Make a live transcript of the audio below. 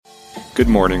Good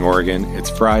morning, Oregon. It's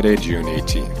Friday, June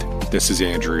 18th. This is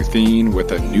Andrew Thien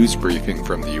with a news briefing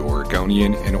from the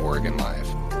Oregonian and Oregon Live.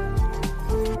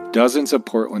 Dozens of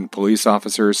Portland police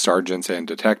officers, sergeants, and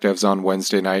detectives on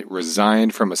Wednesday night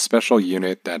resigned from a special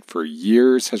unit that for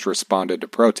years has responded to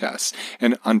protests,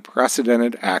 an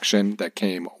unprecedented action that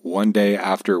came one day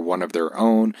after one of their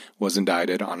own was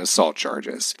indicted on assault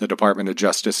charges. The Department of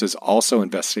Justice is also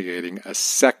investigating a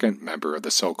second member of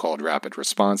the so-called Rapid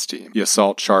Response Team. The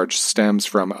assault charge stems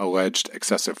from alleged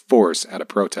excessive force at a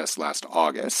protest last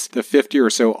August. The 50 or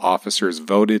so officers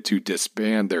voted to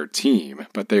disband their team,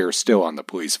 but they are still on the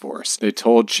police force. They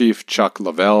told Chief Chuck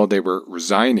Lavelle they were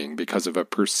resigning because of a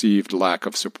perceived lack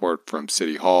of support from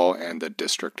City Hall and the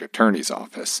District Attorney's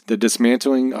Office. The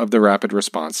dismantling of the Rapid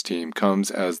Response Team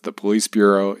comes as the Police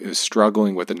Bureau is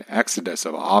struggling with an exodus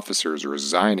of officers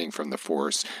resigning from the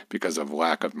force because of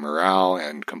lack of morale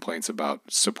and complaints about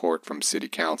support from City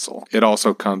Council. It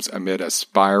also comes amid a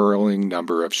spiraling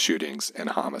number of shootings and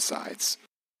homicides.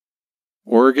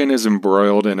 Oregon is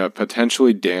embroiled in a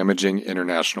potentially damaging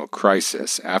international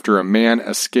crisis after a man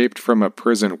escaped from a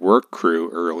prison work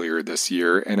crew earlier this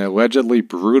year and allegedly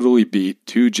brutally beat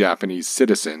two Japanese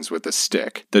citizens with a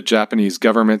stick. The Japanese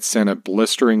government sent a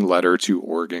blistering letter to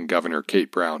Oregon Governor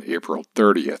Kate Brown April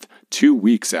 30th, 2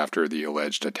 weeks after the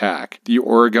alleged attack. The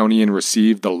Oregonian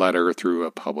received the letter through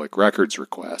a public records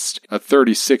request. A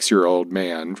 36-year-old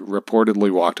man reportedly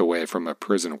walked away from a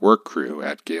prison work crew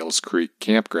at Gales Creek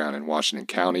Campground in Washington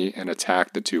County and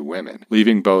attacked the two women,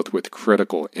 leaving both with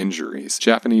critical injuries.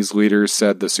 Japanese leaders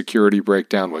said the security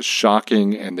breakdown was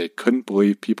shocking and they couldn't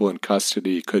believe people in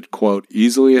custody could, quote,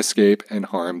 easily escape and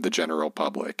harm the general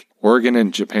public. Oregon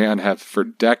and Japan have for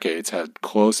decades had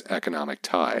close economic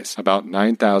ties. About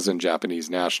 9,000 Japanese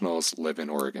nationals live in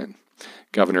Oregon.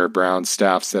 Governor Brown's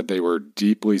staff said they were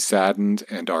deeply saddened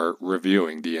and are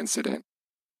reviewing the incident.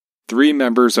 3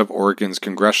 members of Oregon's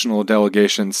congressional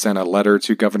delegation sent a letter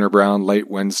to Governor Brown late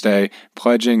Wednesday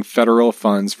pledging federal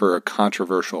funds for a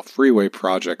controversial freeway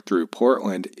project through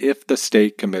Portland if the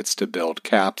state commits to build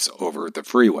caps over the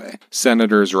freeway.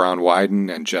 Senators Ron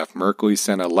Wyden and Jeff Merkley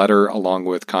sent a letter along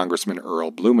with Congressman Earl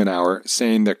Blumenauer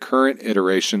saying the current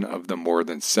iteration of the more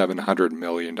than $700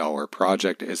 million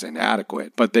project is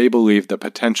inadequate, but they believe the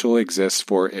potential exists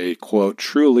for a, quote,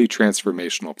 truly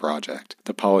transformational project.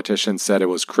 The politicians said it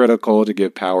was critical to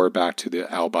give power back to the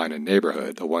Albina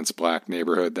neighborhood, the once black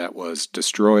neighborhood that was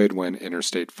destroyed when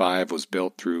Interstate 5 was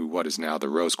built through what is now the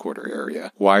Rose Quarter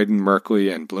area. Wyden,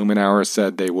 Merkley, and Blumenauer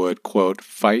said they would, quote,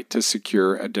 fight to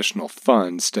secure additional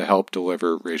funds to help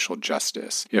deliver racial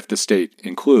justice if the state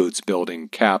includes building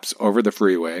caps over the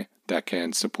freeway that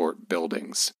can support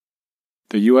buildings.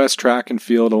 The U.S. track and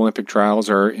field Olympic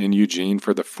trials are in Eugene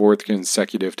for the 4th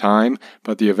consecutive time,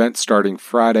 but the event starting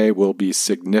Friday will be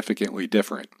significantly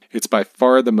different. It's by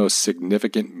far the most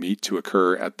significant meet to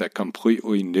occur at the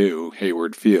completely new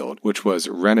Hayward Field, which was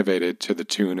renovated to the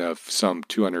tune of some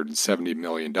 $270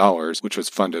 million, which was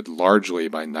funded largely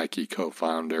by Nike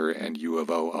co-founder and U of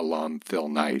O alum Phil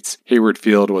Knight. Hayward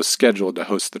Field was scheduled to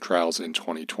host the trials in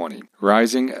 2020.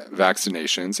 Rising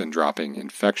vaccinations and dropping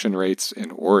infection rates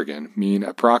in Oregon mean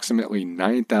approximately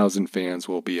 9,000 fans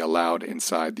will be allowed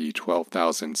inside the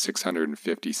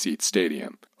 12,650-seat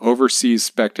stadium. Overseas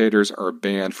spectators are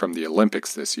banned from the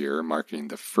Olympics this year, marking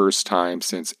the first time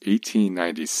since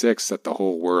 1896 that the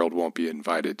whole world won't be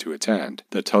invited to attend.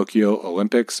 The Tokyo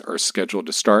Olympics are scheduled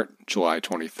to start July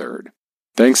 23rd.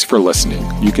 Thanks for listening.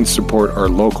 You can support our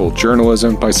local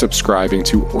journalism by subscribing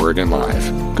to Oregon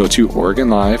Live. Go to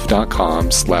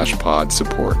OregonLive.com/pod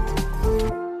support.